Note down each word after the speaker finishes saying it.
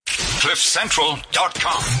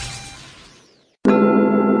CliffCentral.com.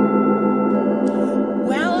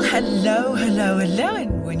 Well, hello.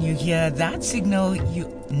 And when you hear that signal,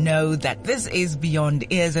 you know that this is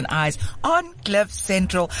Beyond Ears and Eyes on Cliff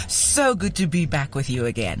Central. So good to be back with you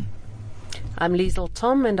again. I'm Liesl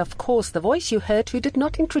Tom, and of course the voice you heard who did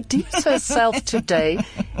not introduce herself today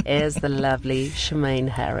is the lovely Shemaine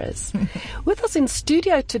Harris. With us in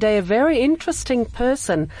studio today, a very interesting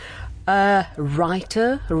person, a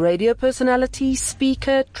writer, radio personality,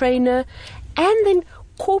 speaker, trainer, and then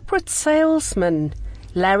corporate salesman,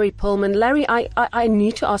 Larry Pullman. Larry, I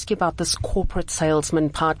need to ask you about this corporate salesman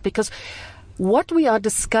part, because what we are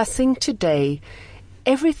discussing today,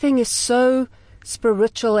 everything is so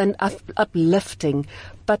spiritual and uplifting,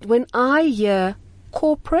 but when I hear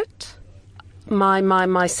corporate,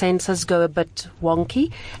 my senses go a bit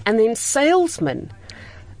wonky, and then salesman.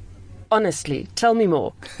 Honestly, tell me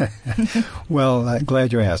more. Well, I'm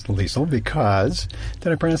glad you asked, Liesl, because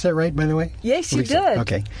did I pronounce that right, by the way? Yes, you Liesl. did.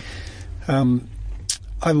 Okay.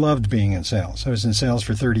 I loved being in sales. I was in sales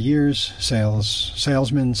for 30 years,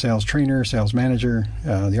 salesman, sales trainer, sales manager.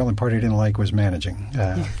 The only part I didn't like was managing.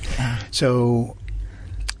 So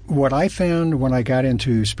what I found when I got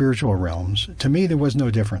into spiritual realms, to me, there was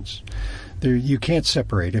no difference. You can't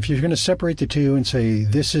separate. If you're going to separate the two and say,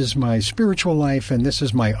 this is my spiritual life and this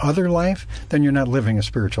is my other life, then you're not living a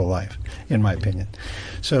spiritual life, in my opinion.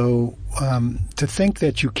 So to think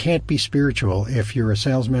that you can't be spiritual if you're a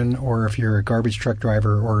salesman or if you're a garbage truck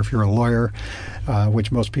driver or if you're a lawyer,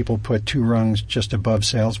 which most people put 2 rungs just above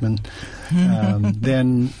salesman,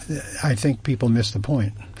 then I think people miss the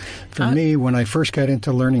point. For me, when I first got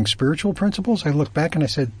into learning spiritual principles, I looked back and I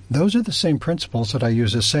said, those are the same principles that I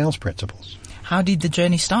use as sales principles. How did the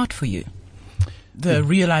journey start for you? The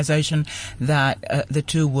realization that the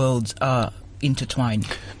two worlds are intertwined.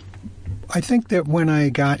 I think that when I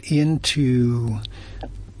got into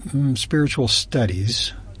spiritual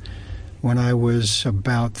studies, when I was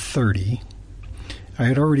about 30, I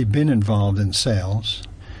had already been involved in sales.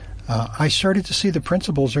 I started to see the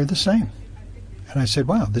principles are the same. And I said,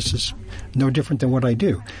 wow, this is no different than what I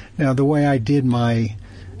do. Now, the way I did my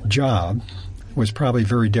job was probably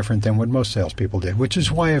very different than what most salespeople did, which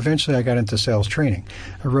is why eventually I got into sales training.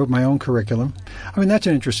 I wrote my own curriculum. I mean, that's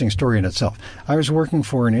an interesting story in itself. I was working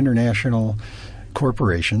for an international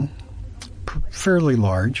corporation, fairly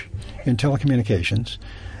large, in telecommunications,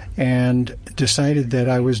 and decided that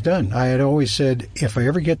I was done. I had always said, if I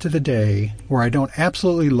ever get to the day where I don't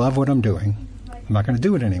absolutely love what I'm doing, I'm not going to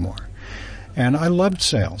do it anymore. And I loved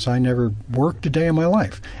sales. I never worked a day in my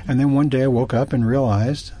life. And then one day I woke up and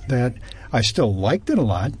realized that I still liked it a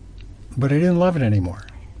lot, but I didn't love it anymore.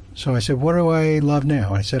 So I said, what do I love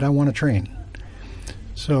now? I said, I want to train.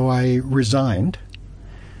 So I resigned,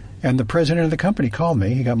 and the president of the company called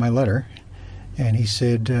me. He got my letter, and he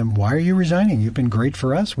said, why are you resigning? You've been great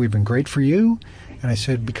for us. We've been great for you. And I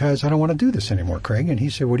said, because I don't want to do this anymore, Craig. And he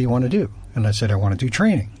said, what do you want to do? And I said, I want to do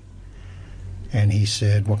training. And he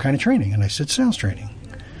said, what kind of training? And I said, sales training.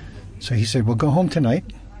 So he said, well, go home tonight,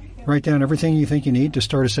 write down everything you think you need to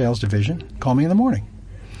start a sales division, call me in the morning.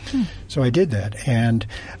 So I did that, and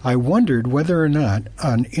I wondered whether or not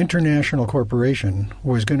an international corporation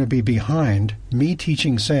was going to be behind me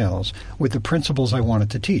teaching sales with the principles I wanted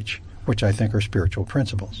to teach, which I think are spiritual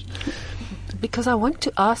principles. Because I want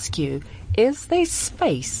to ask you, is there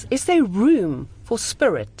space, is there room for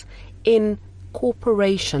spirit in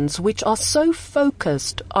corporations which are so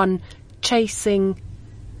focused on chasing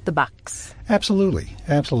the bucks? Absolutely.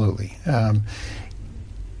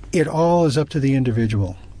 It all is up to the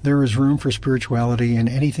individual. There is room for spirituality in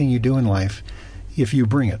anything you do in life if you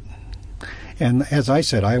bring it. And as I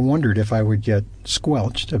said, I wondered if I would get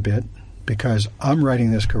squelched a bit because I'm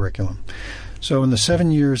writing this curriculum. So in the 7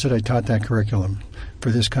 years that I taught that curriculum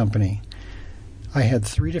for this company, I had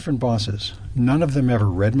 3 different bosses. None of them ever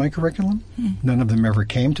read my curriculum. None of them ever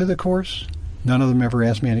came to the course. None of them ever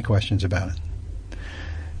asked me any questions about it.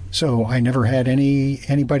 So I never had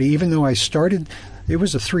anybody, even though I started, it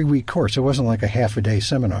was a 3-week course. It wasn't like a half-a-day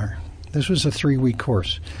seminar. This was a 3-week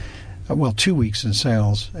course. 2 weeks in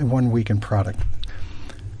sales and 1 week in product.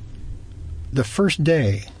 The first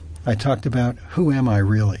day, I talked about who am I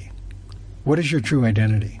really? What is your true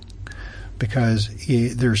identity? Because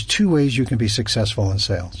there's 2 ways you can be successful in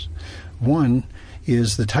sales. One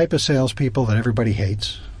is the type of salespeople that everybody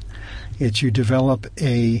hates. It's you develop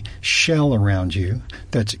a shell around you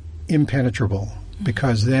that's impenetrable,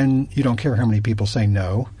 because then you don't care how many people say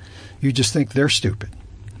no. You just think they're stupid,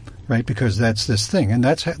 right? Because that's this thing. And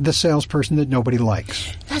that's the salesperson that nobody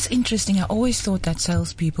likes. That's interesting. I always thought that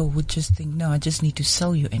salespeople would just think, no, I just need to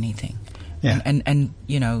sell you anything. Yeah. And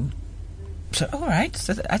you know, So, all right.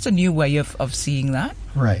 So that's a new way of seeing that.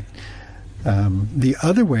 Right. The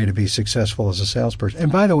other way to be successful as a salesperson,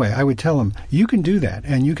 and by the way, I would tell them, you can do that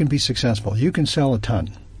and you can be successful. You can sell a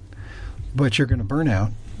ton, but you're going to burn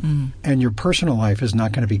out and your personal life is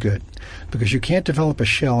not going to be good because you can't develop a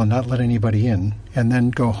shell and not let anybody in and then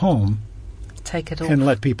go home Take it off. and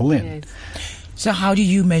let people in. Yes. So how do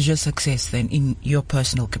you measure success then in your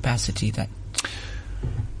personal capacity then?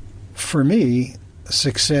 For me,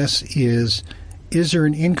 success is there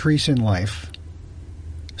an increase in life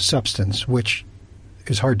substance, which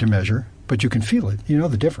is hard to measure, but you can feel it. You know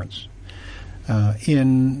the difference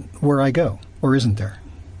in where I go, or isn't there?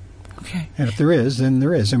 Okay. And if there is, then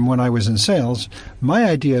there is. And when I was in sales, my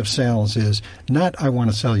idea of sales is not I want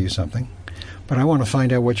to sell you something, but I want to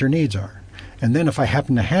find out what your needs are. And then if I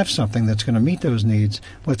happen to have something that's going to meet those needs,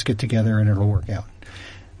 let's get together and it'll work out.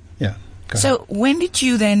 Yeah. So when did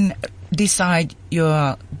you then decide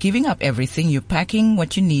you're giving up everything, you're packing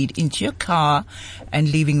what you need into your car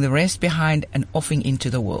and leaving the rest behind and offing into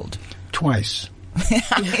the world? Twice.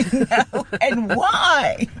 I know. And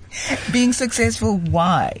why? Being successful,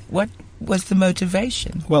 why? What was the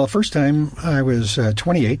motivation? Well, the first time I was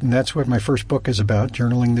 28, and that's what my first book is about,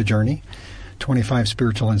 Journaling the Journey, 25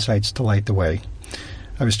 Spiritual Insights to Light the Way.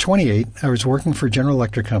 I was 28. I was working for General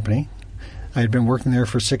Electric Company. I had been working there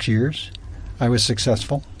for 6 years. I was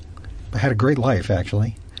successful. I had a great life,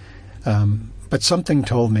 actually. But something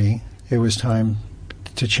told me it was time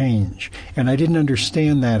to change. And I didn't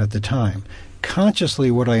understand that at the time.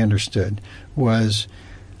 Consciously, what I understood was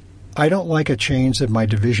I don't like a change that my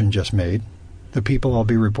division just made, the people I'll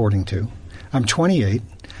be reporting to. I'm 28.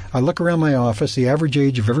 I look around my office. The average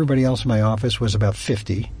age of everybody else in my office was about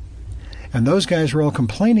 50. And those guys were all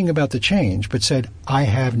complaining about the change, but said, I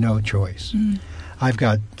have no choice. I've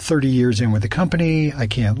got 30 years in with the company. I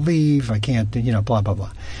can't leave. I can't, blah, blah,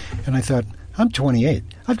 blah. And I thought, I'm 28.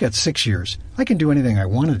 I've got 6 years. I can do anything I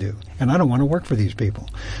want to do. And I don't want to work for these people.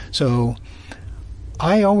 So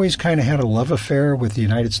I always kind of had a love affair with the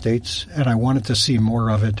United States, and I wanted to see more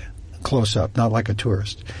of it close up, not like a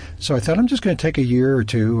tourist. So I thought I'm just going to take a year or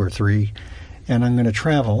 2 or 3, and I'm going to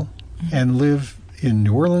travel and live in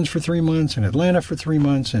New Orleans for 3 months, in Atlanta for 3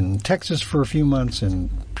 months, in Texas for a few months, in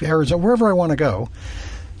Arizona, wherever I want to go.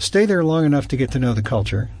 Stay there long enough to get to know the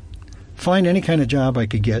culture. Find any kind of job I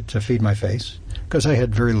could get to feed my face, because I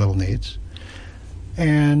had very little needs.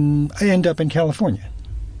 And I end up in California.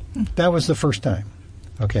 That was the first time.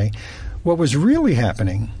 Okay. What was really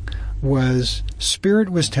happening was Spirit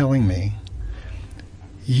was telling me,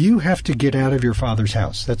 you have to get out of your father's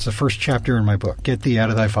house. That's the first chapter in my book, Get Thee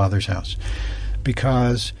Out of Thy Father's House.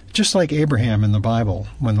 Because just like Abraham in the Bible,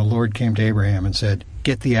 when the Lord came to Abraham and said,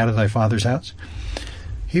 get thee out of thy father's house,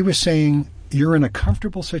 he was saying, you're in a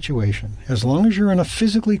comfortable situation. As long as you're in a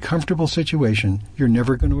physically comfortable situation, you're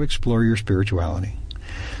never going to explore your spirituality.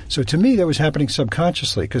 So to me, that was happening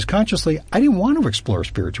subconsciously, because consciously, I didn't want to explore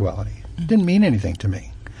spirituality. It didn't mean anything to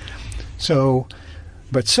me. So,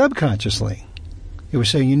 but subconsciously, it was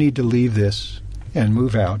saying you need to leave this and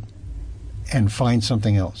move out and find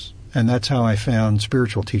something else. And that's how I found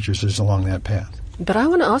spiritual teachers is along that path. But I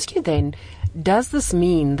want to ask you then, does this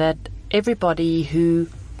mean that everybody who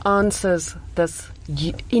answers this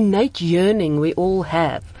innate yearning we all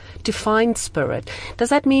have to find spirit, does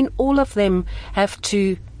that mean all of them have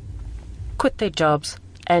to quit their jobs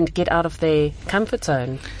and get out of their comfort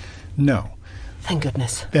zone? No. Thank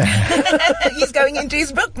goodness. He's going into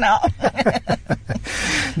his book now.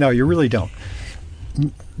 No, you really don't.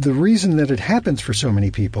 The reason that it happens for so many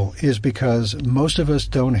people is because most of us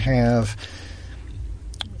don't have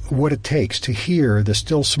what it takes to hear the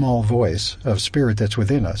still small voice of spirit that's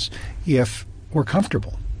within us if we're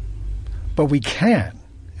comfortable. But we can.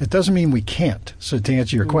 It doesn't mean we can't. So to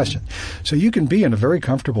answer your question, so you can be in a very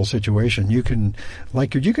comfortable situation. You can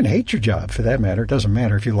you can hate your job for that matter. It doesn't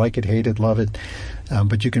matter if you like it, hate it, love it.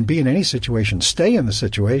 But you can be in any situation. Stay in the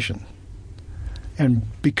situation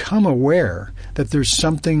and become aware that there's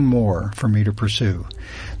something more for me to pursue.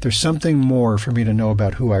 There's something more for me to know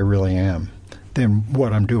about who I really am than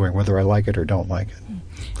what I'm doing, whether I like it or don't like it.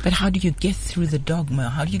 But how do you get through the dogma?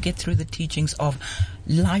 How do you get through the teachings of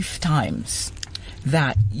lifetimes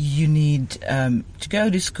that you need to go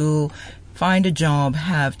to school, find a job,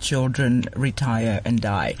 have children, retire, and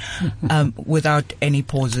die without any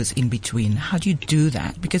pauses in between? How do you do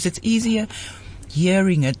that? Because it's easier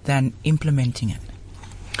hearing it than implementing it.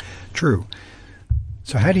 True.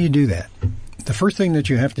 So how do you do that? The first thing that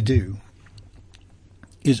you have to do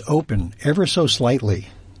is open ever so slightly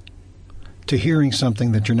to hearing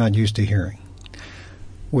something that you're not used to hearing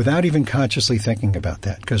without even consciously thinking about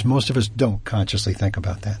that, because most of us don't consciously think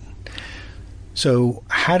about that. So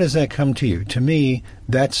how does that come to you? To me,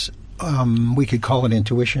 that's, we could call it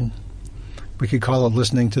intuition. We could call it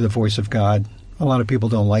listening to the voice of God. A lot of people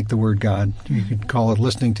don't like the word God. You could call it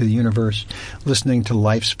listening to the universe, listening to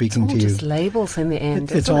life speaking to you. It's all just labels in the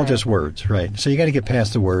end. It's all just words, right? So you got to get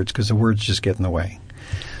past the words because the words just get in the way.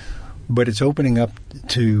 But it's opening up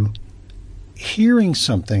to hearing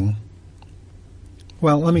something.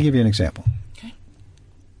 Well, let me give you an example. Okay.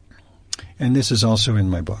 And this is also in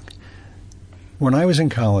my book. When I was in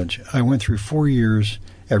college, I went through 4 years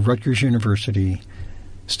at Rutgers University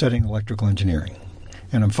studying electrical engineering.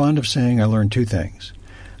 And I'm fond of saying I learned two things.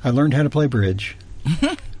 I learned how to play bridge,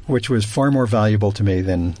 which was far more valuable to me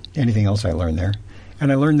than anything else I learned there.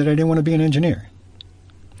 And I learned that I didn't want to be an engineer.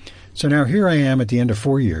 So now here I am at the end of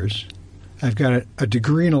 4 years. I've got a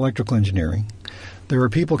degree in electrical engineering. There are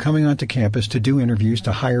people coming onto campus to do interviews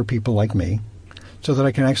to hire people like me so that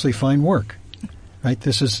I can actually find work. Right?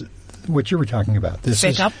 This is what you were talking about. This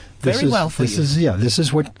Set up very well for you. This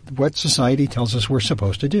is what society tells us we're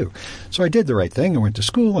supposed to do. So I did the right thing. I went to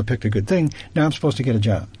school. I picked a good thing. Now I'm supposed to get a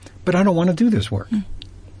job. But I don't want to do this work.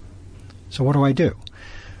 So what do I do?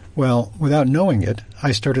 Well, without knowing it,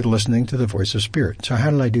 I started listening to the voice of Spirit. So how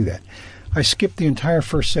did I do that? I skipped the entire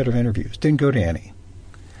first set of interviews. Didn't go to any.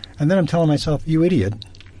 And then I'm telling myself, you idiot.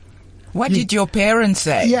 What did your parents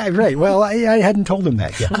say? Yeah, right. Well, I hadn't told them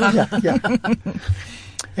that yet. Yeah.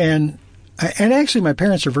 And actually, my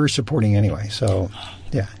parents are very supporting anyway. So,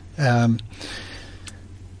 yeah.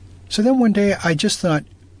 So then one day, I just thought,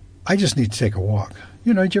 I just need to take a walk.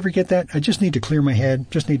 You know, did you ever get that? I just need to clear my head.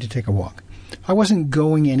 Just need to take a walk. I wasn't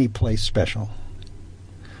going any place special.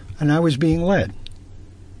 And I was being led.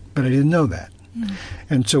 But I didn't know that.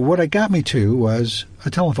 And so what it got me to was a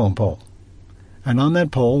telephone pole. And on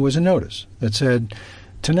that pole was a notice that said,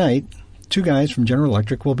 tonight, 2 guys from General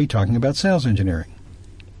Electric will be talking about sales engineering.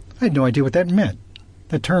 I had no idea what that meant.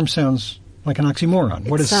 That term sounds like an oxymoron.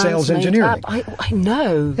 What is sales engineering? I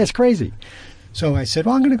know. That's crazy. So I said,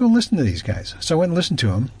 well, I'm going to go listen to these guys. So I went and listened to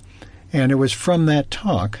them. And it was from that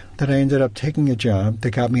talk that I ended up taking a job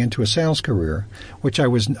that got me into a sales career, which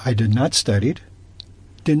I did not study,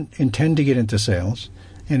 didn't intend to get into sales,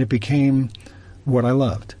 and it became what I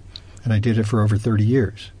loved. And I did it for over 30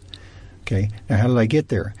 years. Okay. Now, how did I get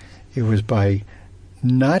there? It was by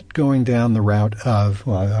not going down the route of,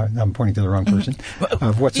 well, I'm pointing to the wrong person,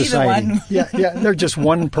 of what society. Yeah, they're just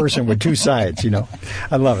one person with 2 sides, you know.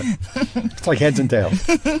 I love it. It's like heads and tails.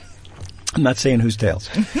 I'm not saying whose tails.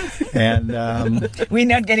 And we're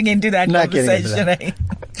not getting into that conversation.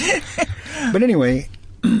 But anyway,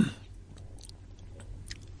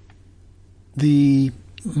 the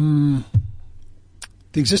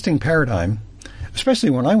existing paradigm, especially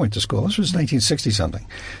when I went to school, this was 1960-something,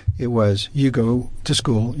 it was you go to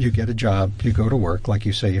school, you get a job, you go to work, like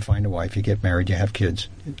you say, you find a wife, you get married, you have kids,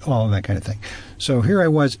 all of that kind of thing. So here I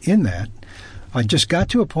was in that. I just got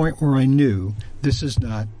to a point where I knew this is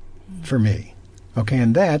not for me. Okay,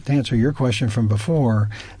 and that, to answer your question from before,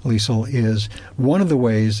 Liesl, is one of the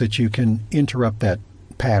ways that you can interrupt that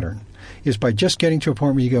pattern is by just getting to a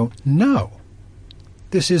point where you go, no,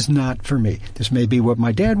 this is not for me. This may be what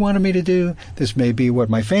my dad wanted me to do. This may be what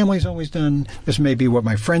my family's always done. This may be what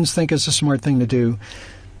my friends think is a smart thing to do.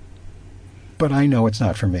 But I know it's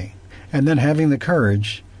not for me. And then having the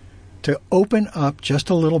courage to open up just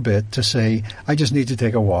a little bit to say, I just need to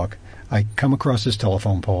take a walk. I come across this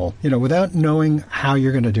telephone pole, you know, without knowing how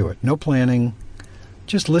you're going to do it. No planning.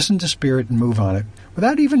 Just listen to Spirit and move on it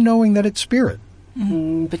without even knowing that it's Spirit.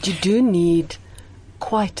 But you do need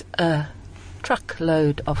quite a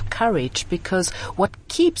truckload of courage, because what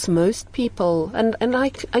keeps most people, and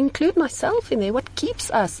I include myself in there, what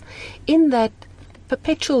keeps us in that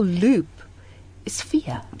perpetual loop is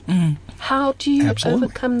fear. How do you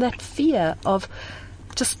overcome that fear of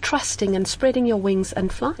just trusting and spreading your wings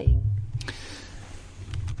and flying?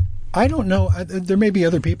 I don't know. There may be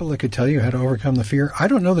other people that could tell you how to overcome the fear. I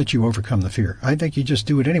don't know that you overcome the fear. I think you just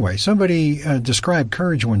do it anyway. Somebody described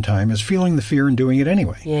courage one time as feeling the fear and doing it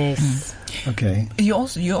anyway. Yes. Okay. You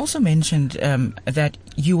also mentioned that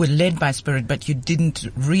you were led by Spirit, but you didn't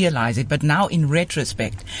realize it. But now, in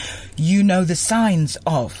retrospect, you know the signs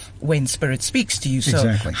of when Spirit speaks to you. So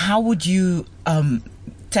exactly. How would you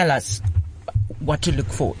tell us what to look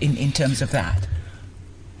for in terms of that?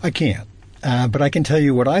 I can't. But I can tell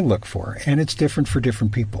you what I look for, and it's different for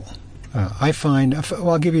different people. I find, well,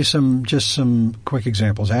 I'll give you just some quick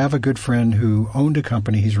examples. I have a good friend who owned a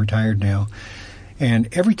company. He's retired now. And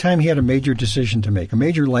every time he had a major decision to make, a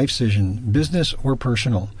major life decision, business or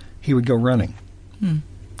personal, he would go running.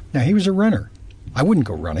 Now, he was a runner. I wouldn't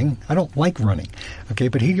go running. I don't like running. Okay,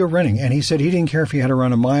 but he'd go running. And he said he didn't care if he had to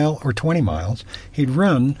run a mile or 20 miles. He'd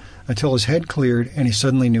run until his head cleared and he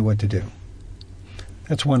suddenly knew what to do.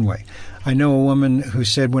 That's one way. I know a woman who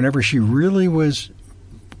said whenever she really was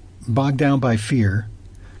bogged down by fear,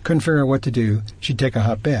 couldn't figure out what to do, she'd take a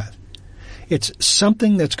hot bath. It's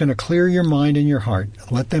something that's going to clear your mind and your heart.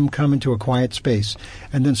 Let them come into a quiet space,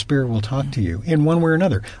 and then Spirit will talk to you in one way or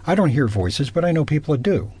another. I don't hear voices, but I know people that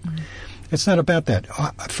do. It's not about that.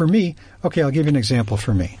 For me, okay, I'll give you an example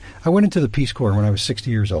for me. I went into the Peace Corps when I was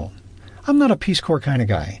 60 years old. I'm not a Peace Corps kind of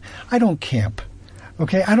guy. I don't camp.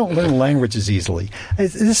 Okay, I don't learn languages easily.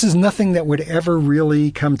 This is nothing that would ever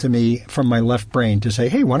really come to me from my left brain to say,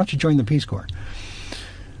 hey, why don't you join the Peace Corps?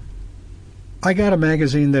 I got a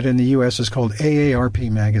magazine that in the U.S. is called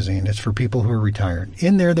AARP magazine. It's for people who are retired.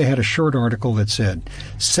 In there, they had a short article that said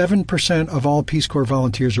 7% of all Peace Corps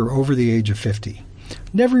volunteers are over the age of 50.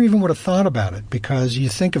 Never even would have thought about it because you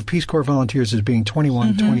think of Peace Corps volunteers as being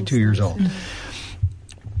 21, 22 years old.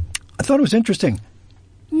 I thought it was interesting.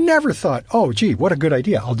 Never thought, oh, gee, what a good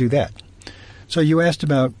idea. I'll do that. So you asked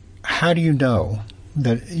about how do you know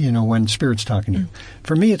that, when Spirit's talking to you?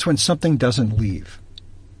 For me, it's when something doesn't leave.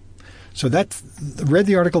 So read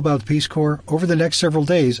the article about the Peace Corps. Over the next several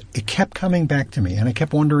days, it kept coming back to me, and I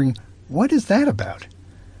kept wondering, what is that about?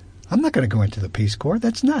 I'm not going to go into the Peace Corps.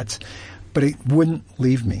 That's nuts. But it wouldn't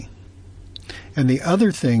leave me. And the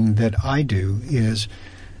other thing that I do is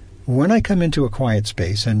when I come into a quiet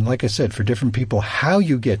space, and like I said, for different people, how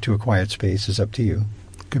you get to a quiet space is up to you.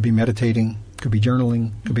 Could be meditating, could be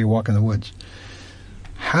journaling, could be a walk in the woods.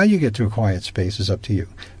 How you get to a quiet space is up to you.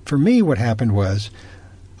 For me, what happened was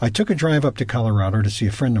I took a drive up to Colorado to see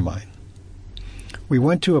a friend of mine. We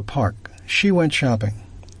went to a park. She went shopping.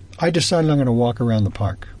 I decided I'm going to walk around the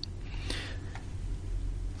park.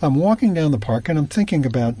 I'm walking down the park and I'm thinking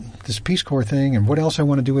about this Peace Corps thing and what else I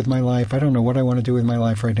want to do with my life. I don't know what I want to do with my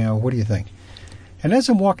life right now. What do you think? And as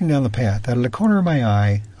I'm walking down the path, out of the corner of my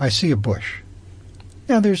eye, I see a bush.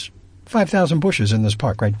 Now, there's 5,000 bushes in this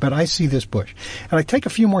park, right? But I see this bush. And I take a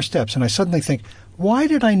few more steps and I suddenly think, why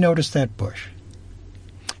did I notice that bush?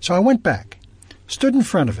 So I went back, stood in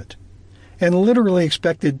front of it, and literally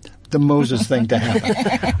expected the Moses thing to happen.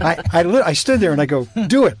 I stood there and I go,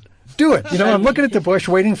 do it. Do it. I'm looking at the bush,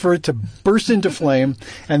 waiting for it to burst into flame,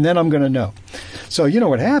 and then I'm going to know. So you know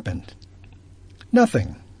what happened?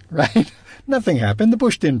 Nothing, right? Nothing happened. The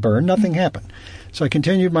bush didn't burn. Nothing happened. So I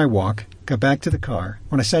continued my walk, got back to the car.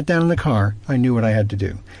 When I sat down in the car, I knew what I had to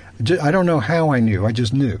do. I don't know how I knew. I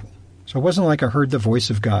just knew. So it wasn't like I heard the voice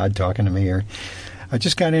of God talking to me or... I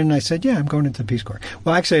just got in and I said, yeah, I'm going into the Peace Corps.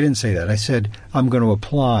 Well, actually, I didn't say that. I said, I'm going to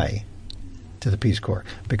apply to the Peace Corps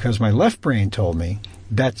because my left brain told me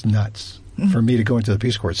that's nuts for me to go into the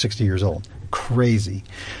Peace Corps at 60 years old. Crazy.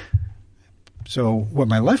 So what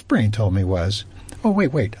my left brain told me was, oh,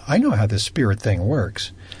 wait, I know how this Spirit thing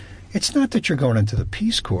works. It's not that you're going into the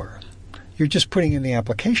Peace Corps. You're just putting in the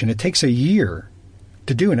application. It takes a year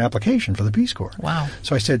to do an application for the Peace Corps. Wow.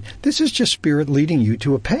 So I said, this is just Spirit leading you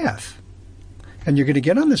to a path. And you're going to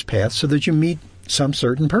get on this path so that you meet some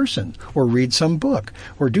certain person or read some book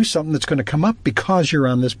or do something that's going to come up because you're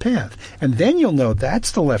on this path. And then you'll know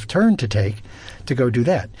that's the left turn to take to go do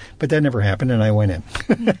that. But that never happened, and I went in.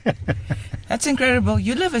 That's incredible.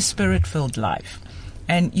 You live a Spirit-filled life.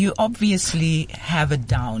 And you obviously have it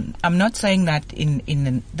down. I'm not saying that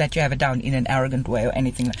that you have it down in an arrogant way or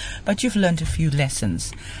anything, but you've learned a few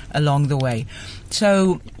lessons along the way.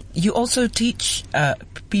 So you also teach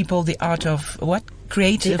people the art of what?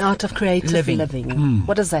 The art of creative living.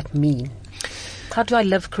 What does that mean? How do I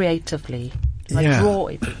live creatively? I draw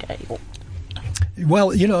every day.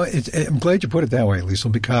 Well, I'm glad you put it that way,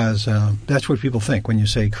 Liesl, because that's what people think when you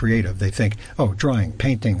say creative. They think, oh, drawing,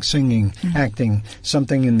 painting, singing, acting,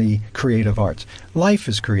 something in the creative arts. Life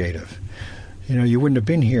is creative. You wouldn't have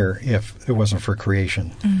been here if it wasn't for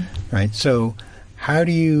creation, right? So how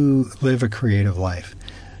do you live a creative life?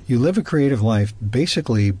 You live a creative life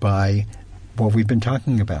basically by what we've been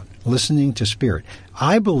talking about, listening to Spirit.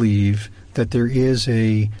 I believe that there is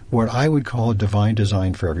what I would call a divine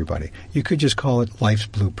design for everybody. You could just call it life's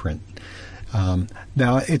blueprint.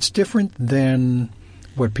 Now, it's different than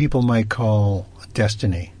what people might call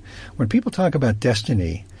destiny. When people talk about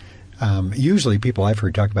destiny, usually people I've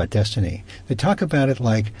heard talk about destiny, they talk about it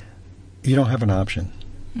like you don't have an option.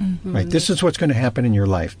 Right? This is what's going to happen in your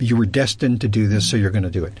life. You were destined to do this, so you're going to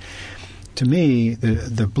do it. To me,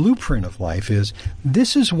 the blueprint of life is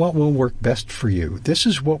this is what will work best for you. This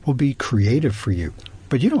is what will be creative for you.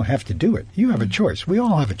 But you don't have to do it. You have a choice. We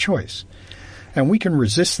all have a choice. And we can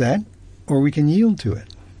resist that or we can yield to it.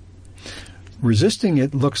 Resisting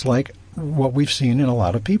it looks like what we've seen in a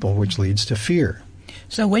lot of people, which leads to fear.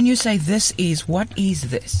 So when you say this is, what is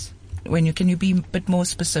this? Can you be a bit more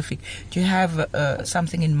specific? Do you have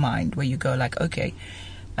something in mind where you go like, okay,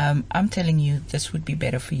 I'm telling you this would be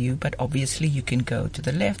better for you, but obviously you can go to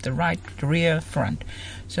the left, the right, the rear, front.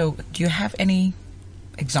 So do you have any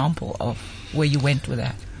example of where you went with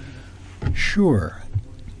that? Sure.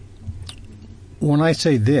 When I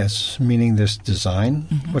say this, meaning this design,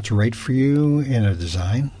 what's right for you in a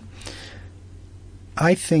design,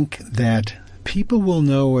 I think that people will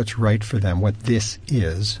know what's right for them, what this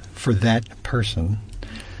is for that person,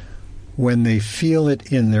 when they feel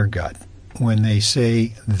it in their gut, when they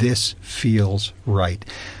say, this feels right.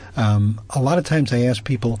 A lot of times I ask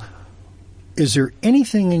people, is there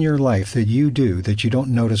anything in your life that you do that you don't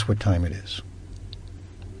notice what time it is?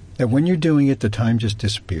 That when you're doing it, the time just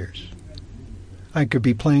disappears. I could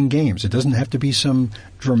be playing games. It doesn't have to be some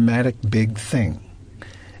dramatic big thing.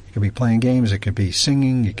 It could be playing games. It could be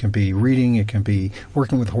singing. It can be reading. It can be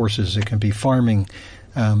working with horses. It can be farming.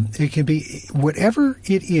 It can be whatever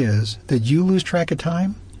it is that you lose track of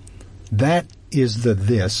time. That is the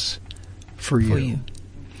this for you.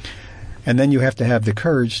 And then you have to have the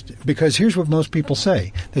courage, because here's what most people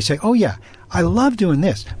say. They say, oh, yeah, I love doing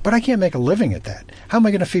this, but I can't make a living at that. How am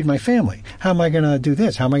I going to feed my family? How am I going to do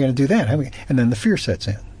this? How am I going to do that? And then the fear sets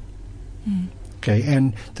in. Okay,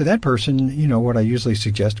 and to that person, what I usually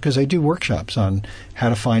suggest, because I do workshops on how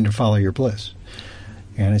to find and follow your bliss.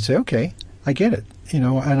 And I say, okay, I get it. And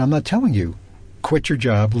I'm not telling you, quit your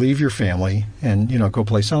job, leave your family, and, go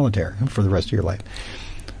play solitaire for the rest of your life.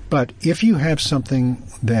 But if you have something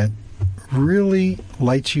that really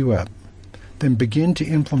lights you up, then begin to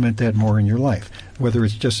implement that more in your life, whether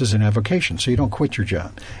it's just as an avocation, so you don't quit your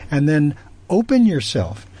job. And then open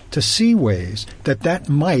yourself to see ways that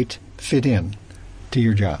might fit in to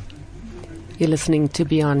your job. You're listening to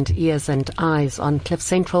Beyond Ears and Eyes on Cliff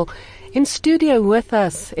Central. In studio with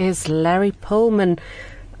us is Larry Perlman,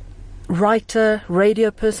 writer,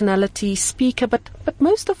 radio personality, speaker, but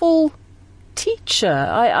most of all, teacher.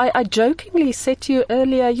 I jokingly said to you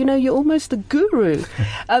earlier, you're almost a guru.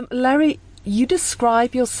 Larry, you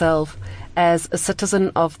describe yourself as a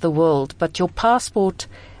citizen of the world, but your passport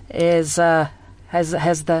is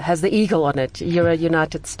has the eagle on it. You're a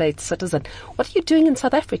United States citizen. What are you doing in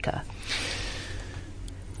South Africa?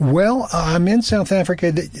 Well, I'm in South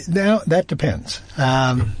Africa. Now, that depends.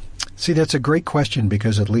 See, that's a great question,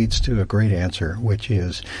 because it leads to a great answer, which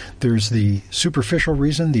is there's the superficial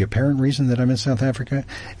reason, the apparent reason that I'm in South Africa,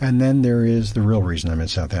 and then there is the real reason I'm in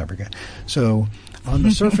South Africa. So on the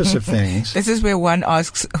surface of things... This is where one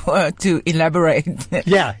asks to elaborate.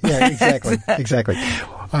 Yeah, exactly.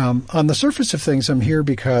 On the surface of things, I'm here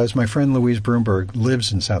because my friend Louise Broomberg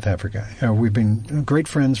lives in South Africa. We've been great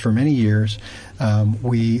friends for many years.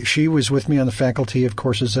 She was with me on the faculty of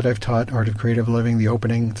courses that I've taught, Art of Creative Living, The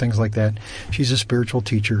Opening, things like that. She's a spiritual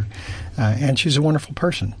teacher, and she's a wonderful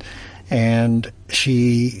person. And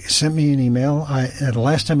she sent me an email. The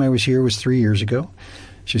last time I was here was 3 years ago.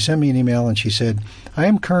 She sent me an email and she said, I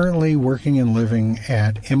am currently working and living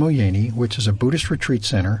at Emoyeni, which is a Buddhist retreat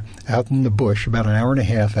center out in the bush, about an hour and a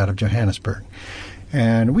half out of Johannesburg.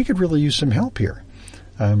 And we could really use some help here.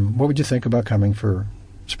 What would you think about coming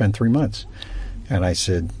spend 3 months? And I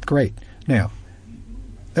said, great. Now,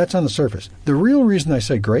 that's on the surface. The real reason I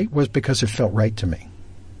said great was because it felt right to me.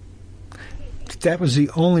 That was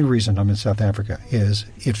the only reason I'm in South Africa, is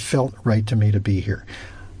it felt right to me to be here.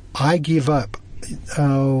 I gave up.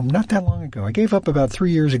 Not that long ago. I gave up about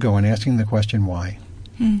 3 years ago on asking the question why.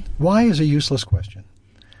 Why is a useless question,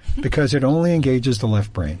 because it only engages the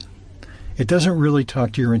left brain. It doesn't really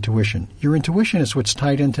talk to your intuition. Your intuition is what's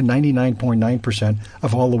tied into 99.9%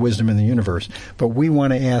 of all the wisdom in the universe. But we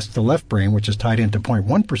want to ask the left brain, which is tied into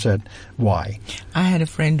 0.1%, why. I had a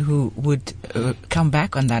friend who would come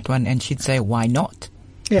back on that one, and she'd say, why not?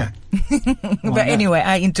 Yeah. But anyway,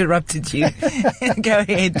 I interrupted you. Go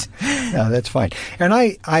ahead. No, that's fine. And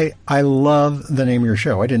I love the name of your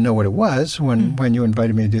show. I didn't know what it was when you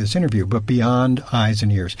invited me to do this interview, but Beyond Eyes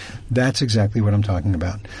and Ears. That's exactly what I'm talking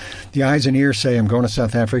about. The eyes and ears say, I'm going to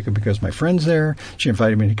South Africa because my friend's there. She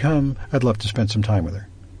invited me to come. I'd love to spend some time with her.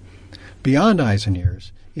 Beyond Eyes and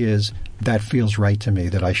Ears is, that feels right to me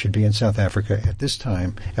that I should be in South Africa at this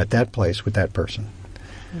time, at that place, with that person.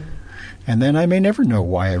 And then I may never know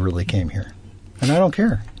why I really came here. And I don't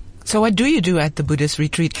care. So what do you do at the Buddhist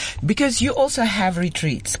retreat? Because you also have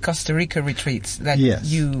retreats, Costa Rica retreats, that yes.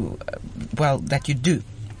 you do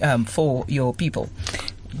for your people.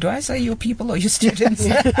 Do I say your people or your students?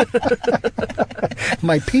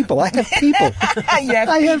 My people. I have people.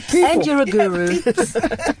 I have people. And you're a guru.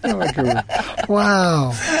 I'm a guru.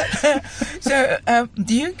 Wow. So,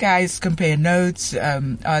 do you guys compare notes?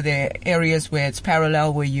 Are there areas where it's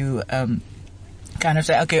parallel, where you kind of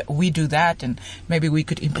say, okay, we do that, and maybe we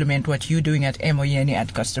could implement what you're doing at Emoyeni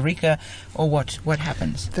at Costa Rica, or what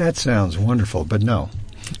happens? That sounds wonderful, but no.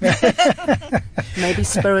 Maybe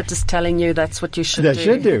Spirit is telling you that's what you should do. That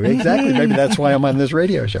should do, exactly. Maybe that's why I'm on this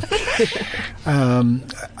radio show.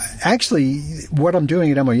 Actually, what I'm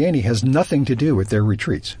doing at Emoyeni has nothing to do with their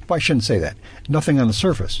retreats. Well, I shouldn't say that. Nothing on the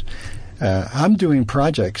surface. I'm doing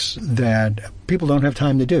projects that people don't have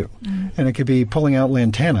time to do. And it could be pulling out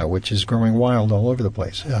lantana, which is growing wild all over the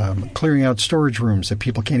place, clearing out storage rooms that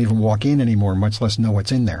people can't even walk in anymore, much less know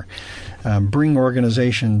what's in there. Bring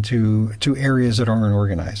organization to areas that aren't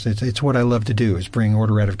organized. It's what I love to do, is bring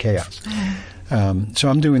order out of chaos. So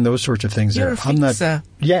I'm doing those sorts of things. You're there. I'm not.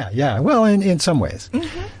 Yeah. Well, in some ways.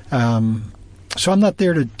 So I'm not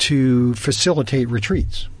there to facilitate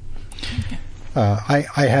retreats. Okay.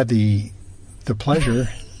 I had the pleasure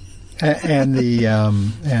and the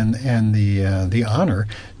honor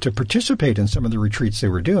to participate in some of the retreats they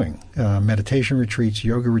were doing, meditation retreats,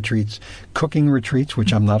 yoga retreats, cooking retreats,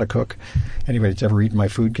 which I'm not a cook. Anybody that's ever eaten my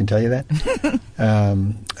food can tell you that.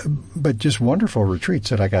 But just wonderful retreats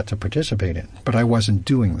that I got to participate in, but I wasn't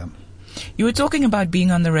doing them. You were talking about being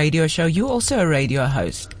on the radio show. You're also a radio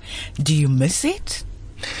host. Do you miss it?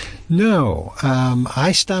 No.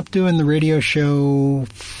 I stopped doing the radio show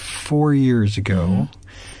 4 years ago,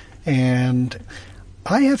 and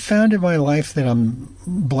I have found in my life that I'm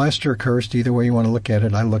blessed or cursed, either way you want to look at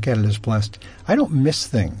it. I look at it as blessed. I don't miss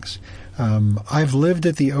things. I've lived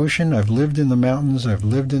at the ocean. I've lived in the mountains. I've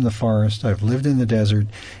lived in the forest. I've lived in the desert.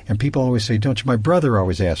 And people always say, don't you? My brother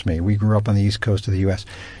always asked me, we grew up on the east coast of the U.S.,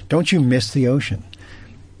 don't you miss the ocean?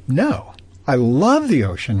 No. I love the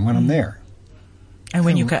ocean when I'm there. And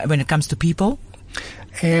when it comes to people?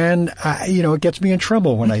 And, it gets me in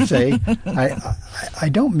trouble when I say I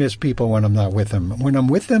don't miss people when I'm not with them. When I'm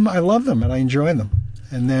with them, I love them and I enjoy them.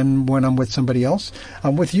 And then when I'm with somebody else,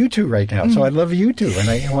 I'm with you two right now. So I love you two and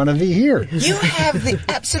I want to be here. You have the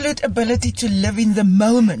absolute ability to live in the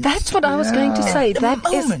moment. That's what I was going to say. That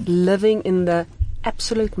is living in the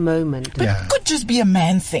absolute moment. But it could just be a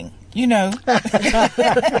man thing,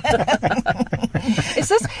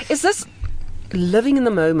 Is this living in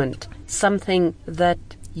the moment something that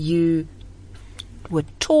you were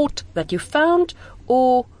taught, that you found,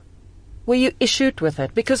 or were you issued with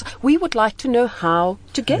it? Because we would like to know how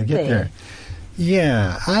to get there.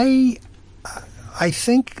 Yeah, I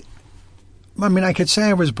think, I could say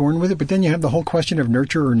I was born with it, but then you have the whole question of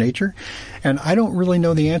nurture or nature, and I don't really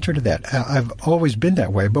know the answer to that. I've always been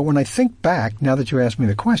that way, but when I think back, now that you asked me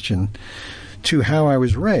the question, to how I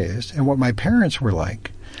was raised and what my parents were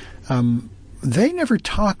like, they never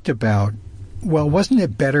talked about, well, wasn't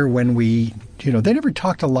it better when they never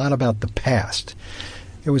talked a lot about the past.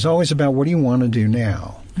 It was always about, what do you want to do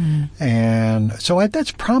now? And so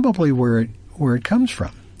that's probably where it comes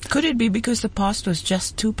from. Could it be because the past was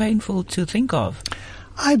just too painful to think of?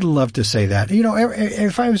 I'd love to say that.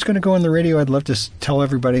 If I was going to go on the radio, I'd love to tell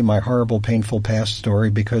everybody my horrible, painful past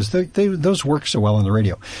story, because those work so well on the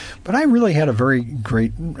radio. But I really had a very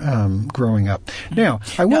great growing up. Now,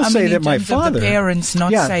 I will say that my father... the parents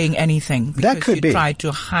not saying anything because that could you tried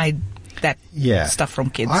to hide that stuff from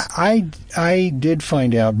kids. I did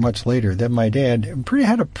find out much later that my dad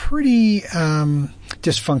had a pretty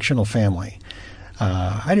dysfunctional family.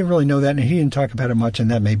 I didn't really know that, and he didn't talk about it much,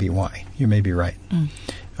 and that may be why. You may be right.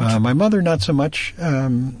 My mother, not so much.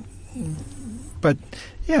 But,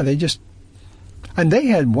 yeah, they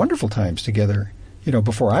had wonderful times together,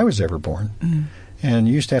 before I was ever born. And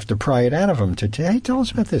you used to have to pry it out of them to, hey, tell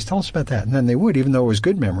us about this, tell us about that. And then they would, even though it was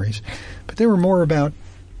good memories. But they were more about,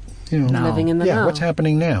 living in the now. What's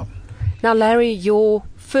happening now. Now, Larry, your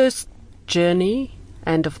first journey,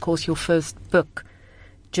 and, of course, your first book,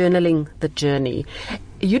 Journaling the Journey.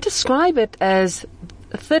 You describe it as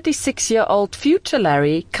a 36-year-old future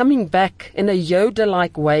Larry coming back in a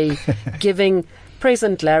Yoda-like way, giving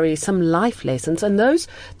present Larry some life lessons. And those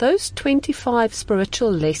 25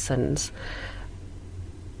 spiritual lessons,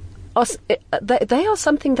 they are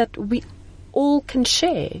something that we all can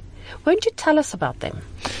share. Won't you tell us about them?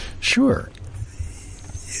 Sure.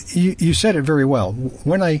 You said it very well.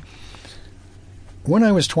 When I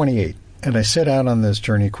was 28, and I set out on this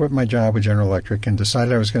journey, quit my job with General Electric, and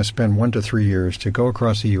decided I was going to spend 1 to 3 years to go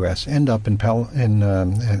across the U.S., end up in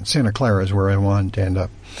Santa Clara is where I wanted to end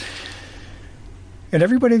up. And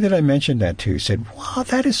everybody that I mentioned that to said, wow,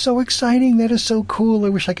 that is so exciting. That is so cool. I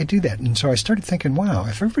wish I could do that. And so I started thinking, wow,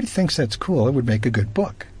 if everybody thinks that's cool, it would make a good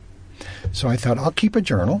book. So I thought, I'll keep a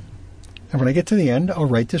journal. And when I get to the end, I'll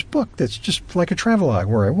write this book that's just like a travelogue,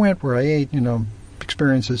 where I went, where I ate,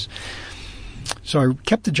 experiences. So I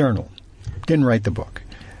kept the journal, didn't write the book.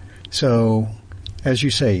 So, as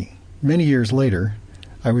you say, many years later,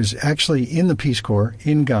 I was actually in the Peace Corps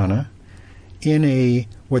in Ghana, in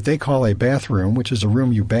what they call a bathroom, which is a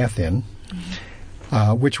room you bath in,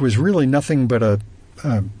 which was really nothing but a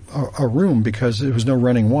room because there was no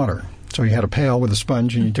running water. So you had a pail with a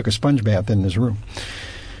sponge, and you took a sponge bath in this room.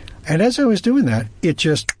 And as I was doing that, it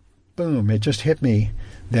just hit me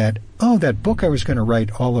that, that book I was going to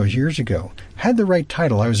write all those years ago had the right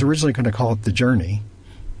title. I was originally going to call it The Journey.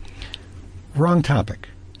 Wrong topic.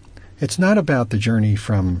 It's not about the journey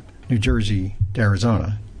from New Jersey to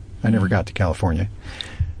Arizona. I never got to California.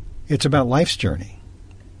 It's about life's journey.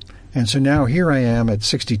 And so now here I am at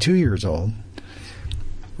 62 years old,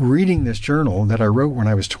 reading this journal that I wrote when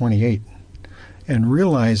I was 28 and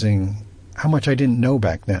realizing how much I didn't know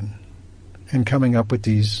back then, and coming up with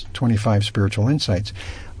these 25 spiritual insights,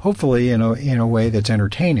 hopefully in a way that's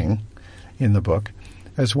entertaining in the book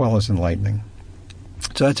as well as enlightening.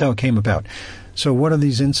 So that's how it came about. So what are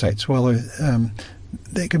these insights? Well,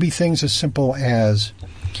 they could be things as simple as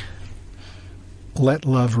let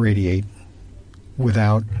love radiate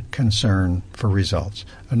without concern for results.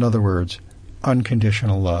 In other words,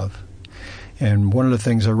 unconditional love. And one of the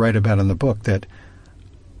things I write about in the book, that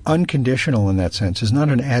unconditional in that sense is not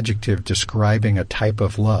an adjective describing a type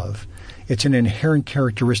of love. It's an inherent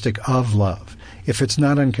characteristic of love. If it's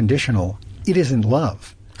not unconditional, it isn't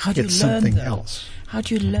love. It's something else. How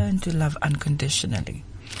do you learn to love unconditionally?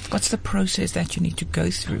 What's the process that you need to go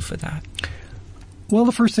through for that? Well,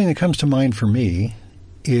 the first thing that comes to mind for me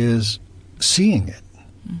is seeing it.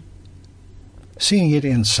 Seeing it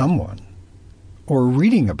in someone, or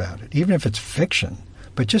reading about it, even if it's fiction,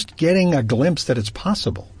 but just getting a glimpse that it's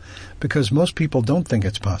possible, because most people don't think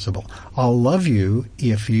it's possible. I'll love you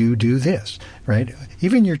if you do this, right?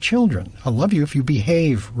 Even your children, I'll love you if you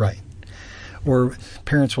behave right. Or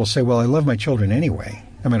parents will say, well, I love my children anyway,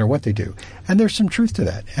 no matter what they do. And there's some truth to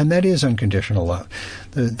that. And that is unconditional love.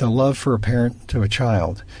 The love for a parent to a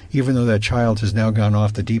child, even though that child has now gone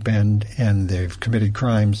off the deep end and they've committed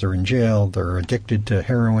crimes, they're in jail, they're addicted to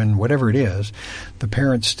heroin, whatever it is, the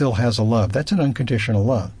parent still has a love. That's an unconditional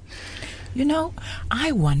love.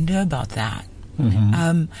 I wonder about that.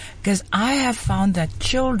 Because I have found that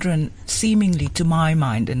children, seemingly to my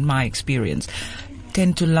mind and my experience,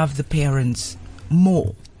 tend to love the parents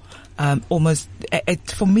more. Almost,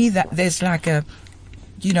 for me, that there's like a,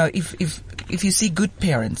 if you see good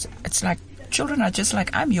parents, it's like children are just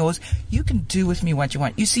like, I'm yours. You can do with me what you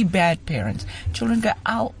want. You see bad parents, children go,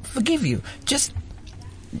 I'll forgive you. Just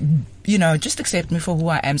accept me for who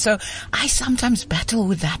I am. So I sometimes battle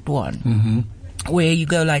with that one. Where you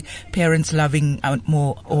go like parents loving out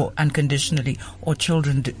more or unconditionally, or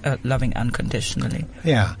children loving unconditionally.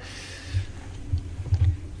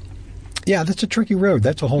 Yeah, that's a tricky road.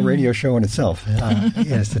 That's a whole radio show in itself,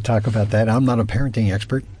 is to talk about that. I'm not a parenting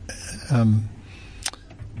expert.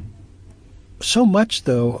 So much,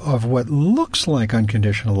 though, of what looks like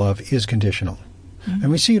unconditional love is conditional. And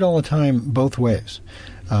we see it all the time both ways.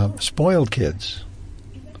 Spoiled kids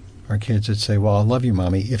are kids that say, well, I'll love you,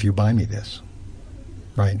 Mommy, if you buy me this.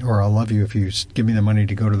 Right? Or I'll love you if you give me the money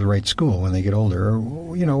to go to the right school when they get older, or,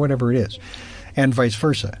 whatever it is. And vice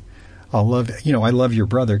versa. I love your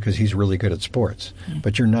brother because he's really good at sports,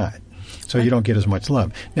 but you're not. So you don't get as much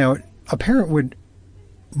love. Now, a parent would,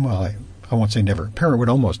 I won't say never. A parent would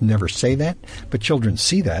almost never say that, but children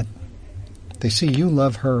see that. They see you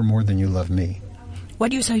love her more than you love me.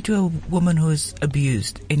 What do you say to a woman who's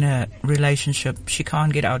abused in a relationship? She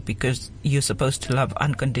can't get out because you're supposed to love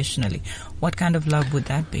unconditionally. What kind of love would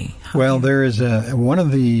that be? There is one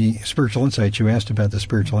of the spiritual insights you asked about. The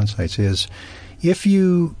spiritual insights is, if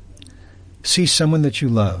you see someone that you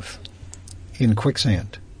love in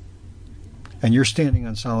quicksand and you're standing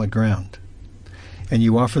on solid ground and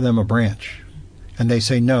you offer them a branch and they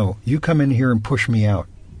say, no, you come in here and push me out,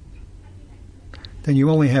 then you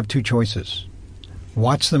only have two choices.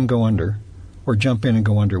 Watch them go under or jump in and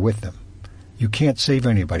go under with them. You can't save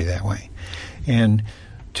anybody that way. And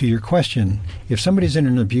to your question, if somebody's in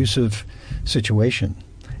an abusive situation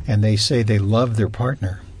and they say they love their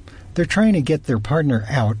partner, they're trying to get their partner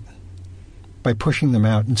out by pushing them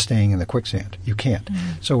out and staying in the quicksand. You can't.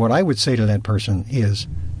 So what I would say to that person is,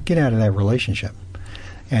 get out of that relationship.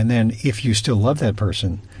 And then if you still love that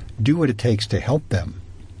person, do what it takes to help them.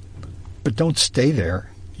 But don't stay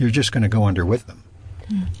there. You're just going to go under with them.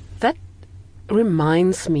 That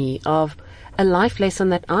reminds me of a life lesson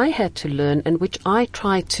that I had to learn, and which I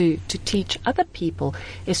try to teach other people,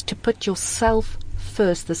 is to put yourself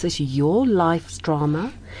first. This is your life's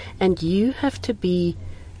drama, and you have to be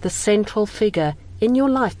the central figure in your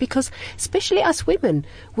life, because especially us women,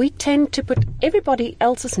 we tend to put everybody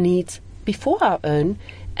else's needs before our own,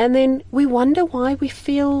 and then we wonder why we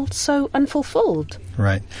feel so unfulfilled.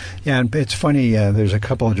 Right. Yeah, and it's funny, there's a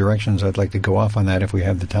couple of directions I'd like to go off on that if we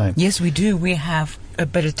have the time. Yes, we do. We have a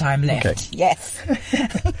bit of time left. Okay. Yes.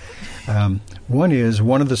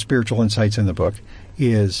 One of the spiritual insights in the book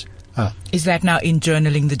is... is that now in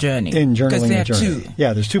Journaling the Journey? In Journaling because there the are Journey. two.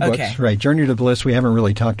 Yeah, there's two books. Okay. Right. Journey to Bliss we haven't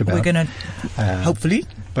really talked about. We're going to, hopefully.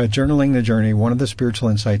 But Journaling the Journey, one of the spiritual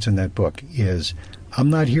insights in that book is, I'm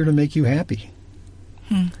not here to make you happy.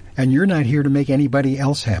 And you're not here to make anybody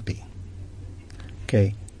else happy.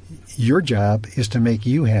 Okay? Your job is to make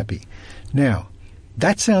you happy. Now,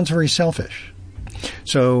 that sounds very selfish.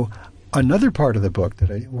 So, another part of the book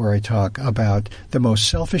where I talk about the most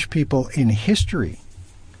selfish people in history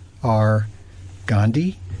are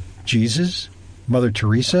Gandhi, Jesus, Mother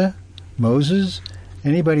Teresa, Moses,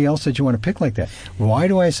 anybody else that you want to pick like that. Why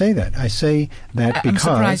do I say that? I say that because...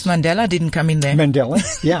 I'm surprised Mandela didn't come in there. Mandela,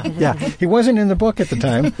 yeah. He wasn't in the book at the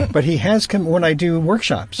time, but he has come when I do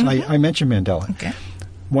workshops. I mention Mandela. Okay.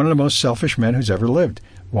 One of the most selfish men who's ever lived.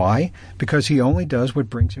 Why? Because he only does what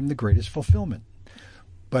brings him the greatest fulfillment.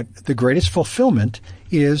 But the greatest fulfillment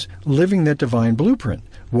is living that divine blueprint.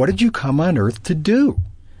 What did you come on earth to do?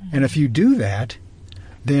 And if you do that,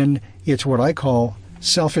 then it's what I call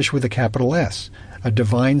selfish with a capital S. A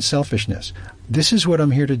divine selfishness. This is what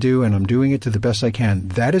I'm here to do, and I'm doing it to the best I can.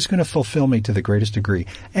 That is going to fulfill me to the greatest degree,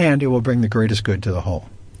 and it will bring the greatest good to the whole.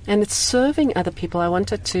 And it's serving other people. I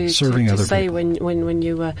wanted to say when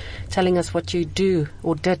you were telling us what you do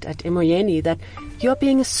or did at Emoyeni, that you're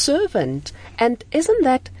being a servant. And isn't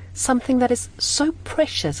that something that is so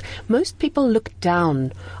precious? Most people look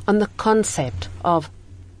down on the concept of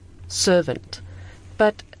servant,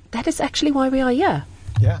 but that is actually why we are here.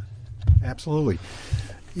 Yeah. Absolutely.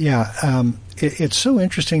 Yeah, it's so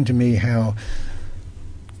interesting to me how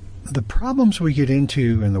the problems we get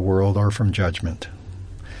into in the world are from judgment.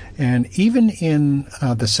 And even in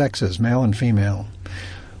the sexes, male and female,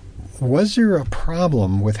 was there a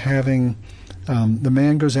problem with having the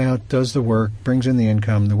man goes out, does the work, brings in the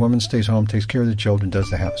income, the woman stays home, takes care of the children,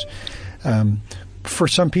 does the house? For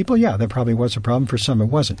some people, yeah, that probably was a problem. For some, it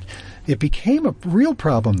wasn't. It became a real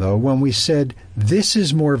problem, though, when we said this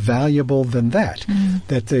is more valuable than that.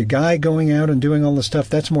 That the guy going out and doing all the stuff,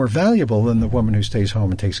 that's more valuable than the woman who stays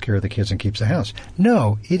home and takes care of the kids and keeps the house.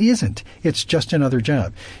 No, it isn't. It's just another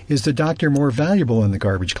job. Is the doctor more valuable than the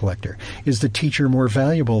garbage collector? Is the teacher more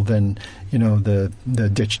valuable than,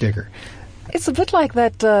 the ditch digger? It's a bit like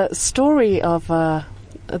that story of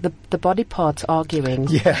the body parts arguing.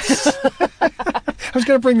 Yes. I was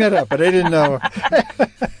going to bring that up, but I didn't know.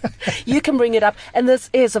 You can bring it up. And this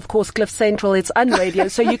is, of course, Cliff Central. It's unradio,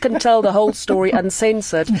 so you can tell the whole story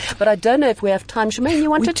uncensored. But I don't know if we have time. Shemaine, you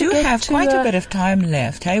wanted to get to... We do have quite a bit of time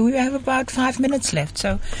left. Hey, we have about 5 minutes left,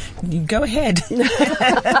 so go ahead. Go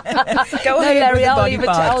ahead, Larry, with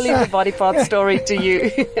the I'll leave the body part story to you.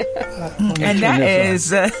 And that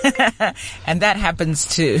is... and that happens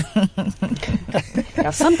too.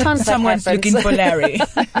 Yeah, sometimes someone's that looking for Larry.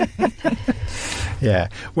 Yeah.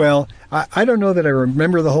 Well, I don't know that I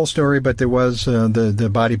remember the whole story, but there was the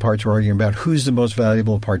body parts were arguing about who's the most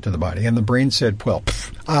valuable part to the body. And the brain said, well,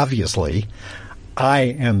 obviously, I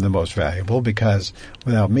am the most valuable because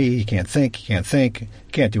without me, you can't think,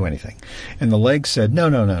 can't do anything. And the legs said, no.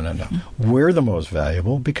 We're the most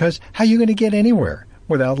valuable because how are you going to get anywhere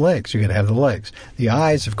without legs? You're going to have the legs. The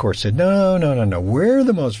eyes, of course, said, no. We're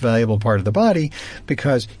the most valuable part of the body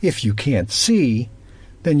because if you can't see,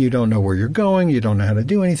 then you don't know where you're going. You don't know how to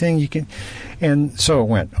do anything. And so it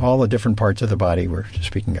went. All the different parts of the body were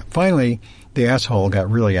speaking up. Finally, the asshole got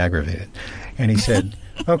really aggravated. And he said,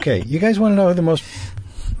 okay, you guys want to know who the most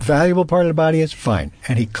valuable part of the body is? Fine.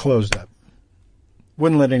 And he closed up.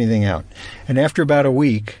 Wouldn't let anything out. And after about a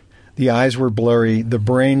week, the eyes were blurry. The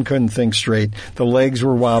brain couldn't think straight. The legs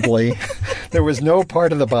were wobbly. There was no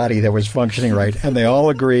part of the body that was functioning right. And they all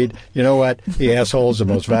agreed, you know what? The asshole is the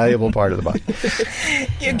most valuable part of the body.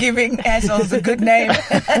 You're giving assholes a good name.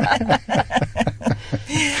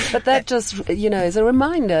 But that just, is a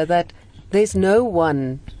reminder that there's no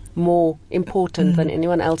one more important than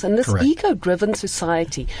anyone else. And this Correct. ego-driven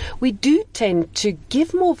society, we do tend to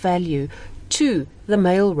give more value to the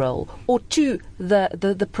male role or to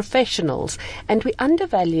the professionals, and we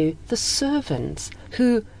undervalue the servants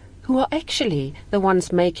who who are actually the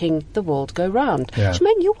ones making the world go round. Yeah.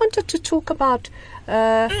 Shemaine, you wanted to talk about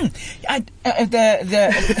the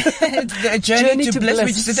journey to bliss,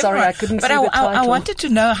 which is a Sorry, different one. I couldn't but see the title. I wanted to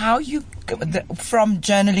know how you, from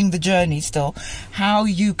journaling the journey still, how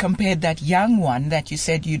you compared that young one that you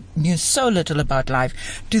said you knew so little about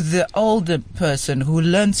life to the older person who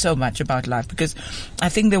learned so much about life. Because I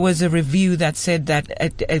think there was a review that said that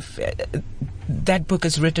if that book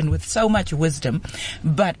is written with so much wisdom,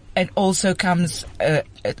 but it also comes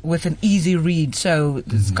with an easy read. So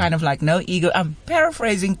it's kind of like no ego. I'm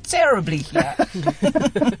paraphrasing terribly here.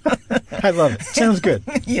 I love it. Sounds good.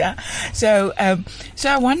 Yeah. So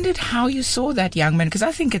I wondered how you saw that young man, because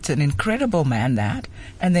I think it's an incredible man, that.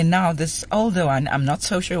 And then now this older one, I'm not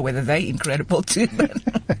so sure whether they're incredible too,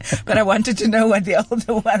 but I wanted to know what the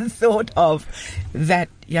older one thought of that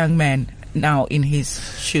young man now in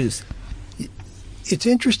his shoes. It's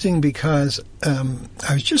interesting because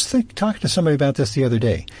I was just talking to somebody about this the other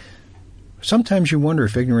day. Sometimes you wonder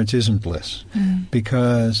if ignorance isn't bliss,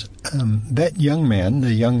 because that young man,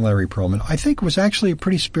 the young Larry Perlman, I think was actually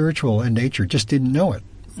pretty spiritual in nature, just didn't know it.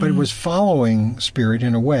 But it was following spirit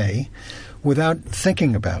in a way without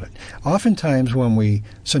thinking about it. Oftentimes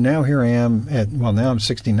so now here I am now I'm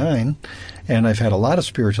 69, and I've had a lot of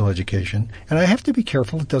spiritual education, and I have to be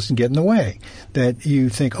careful it doesn't get in the way, that you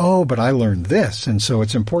think, oh, but I learned this, and so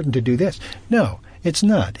it's important to do this. No, it's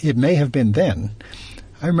not. It may have been then.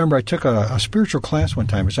 I remember I took a spiritual class one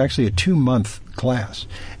time. It was actually a 2-month class,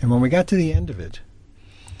 and when we got to the end of it,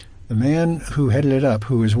 the man who headed it up,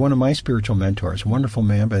 who is one of my spiritual mentors, a wonderful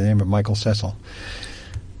man by the name of Michael Cecil,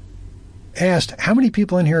 asked, how many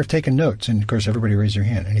people in here have taken notes? And, of course, everybody raised their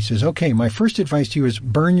hand. And he says, okay, my first advice to you is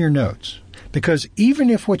burn your notes. Because even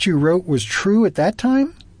if what you wrote was true at that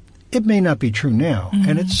time, it may not be true now.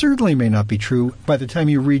 And it certainly may not be true by the time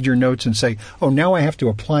you read your notes and say, oh, now I have to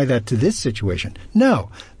apply that to this situation. No,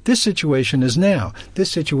 this situation is now. This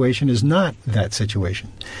situation is not that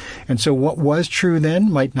situation. And so what was true then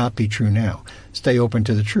might not be true now. Stay open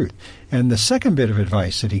to the truth. And the second bit of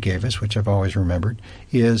advice that he gave us, which I've always remembered,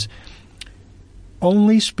 is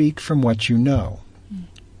only speak from what you know.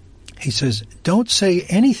 He says, don't say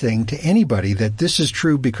anything to anybody that this is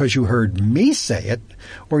true because you heard me say it,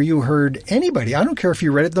 or you heard anybody. I don't care if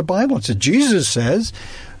you read it in the Bible. It said, Jesus says.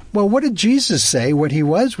 Well, what did Jesus say when he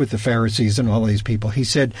was with the Pharisees and all these people? He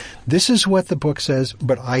said, this is what the book says,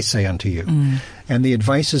 but I say unto you. And the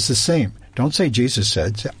advice is the same. Don't say Jesus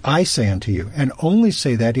said, say I say unto you. And only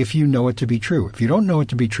say that if you know it to be true. If you don't know it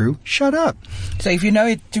to be true, shut up. So if you know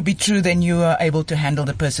it to be true, then you are able to handle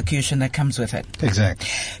the persecution that comes with it. Exactly.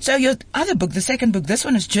 So your other book, the second book, this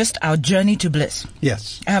one is just Our Journey to Bliss.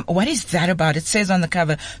 Yes. What is that about? It says on the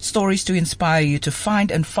cover, stories to inspire you to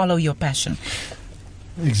find and follow your passion.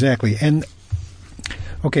 Exactly. And,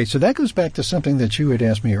 okay, so that goes back to something that you had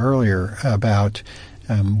asked me earlier about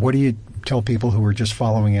what do you tell people who are just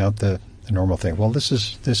following out the normal thing. Well,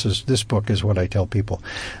 this book is what I tell people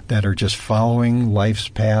that are just following life's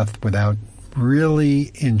path without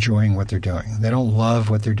really enjoying what they're doing. They don't love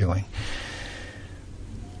what they're doing.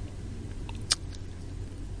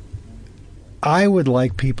 I would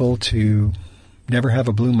like people to never have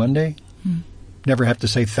a Blue Monday, never have to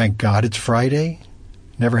say, thank God it's Friday,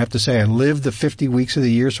 never have to say, I lived the 50 weeks of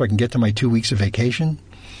the year so I can get to my 2 weeks of vacation.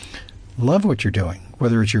 Love what you're doing,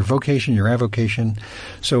 whether it's your vocation, your avocation.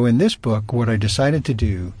 So in this book, what I decided to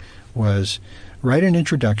do was write an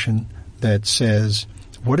introduction that says,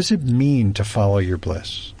 what does it mean to follow your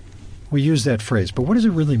bliss? We use that phrase, but what does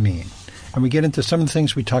it really mean? And we get into some of the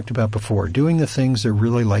things we talked about before, doing the things that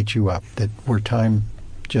really light you up, that where time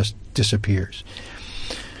just disappears.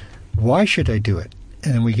 Why should I do it?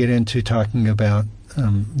 And we get into talking about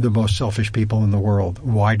the most selfish people in the world.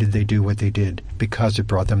 Why did they do what they did? Because it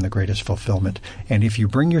brought them the greatest fulfillment. And if you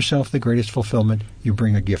bring yourself the greatest fulfillment, you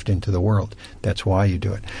bring a gift into the world. That's why you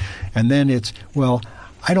do it. And then it's, well,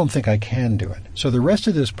 I don't think I can do it. So the rest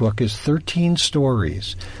of this book is 13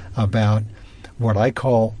 stories about what I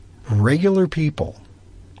call regular people,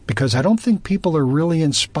 because I don't think people are really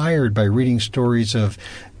inspired by reading stories of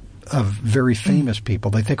very famous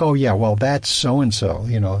people. They think, oh yeah, well that's so-and-so,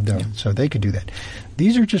 so they could do that.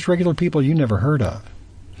 These are just regular people you never heard of.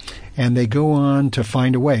 And they go on to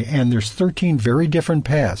find a way. And there's 13 very different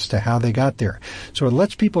paths to how they got there. So it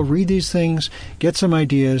lets people read these things, get some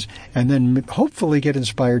ideas, and then hopefully get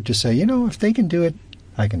inspired to say, if they can do it,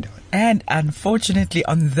 I can do it. And unfortunately,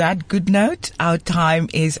 on that good note, our time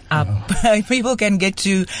is up. Oh. People can get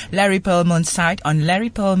to Larry Perlman's site on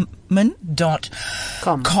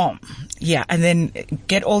larryperlman.com. Yeah, and then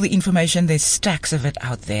get all the information. There's stacks of it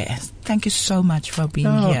out there. Thank you so much for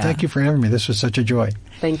being here. Thank you for having me. This was such a joy.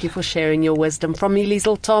 Thank you for sharing your wisdom. From me,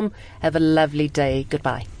 Liesl Tom, have a lovely day.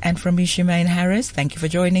 Goodbye. And from me, Shemaine Harris, thank you for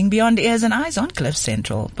joining Beyond Ears and Eyes on Cliff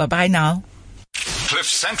Central. Bye-bye now.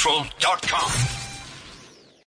 CliffCentral.com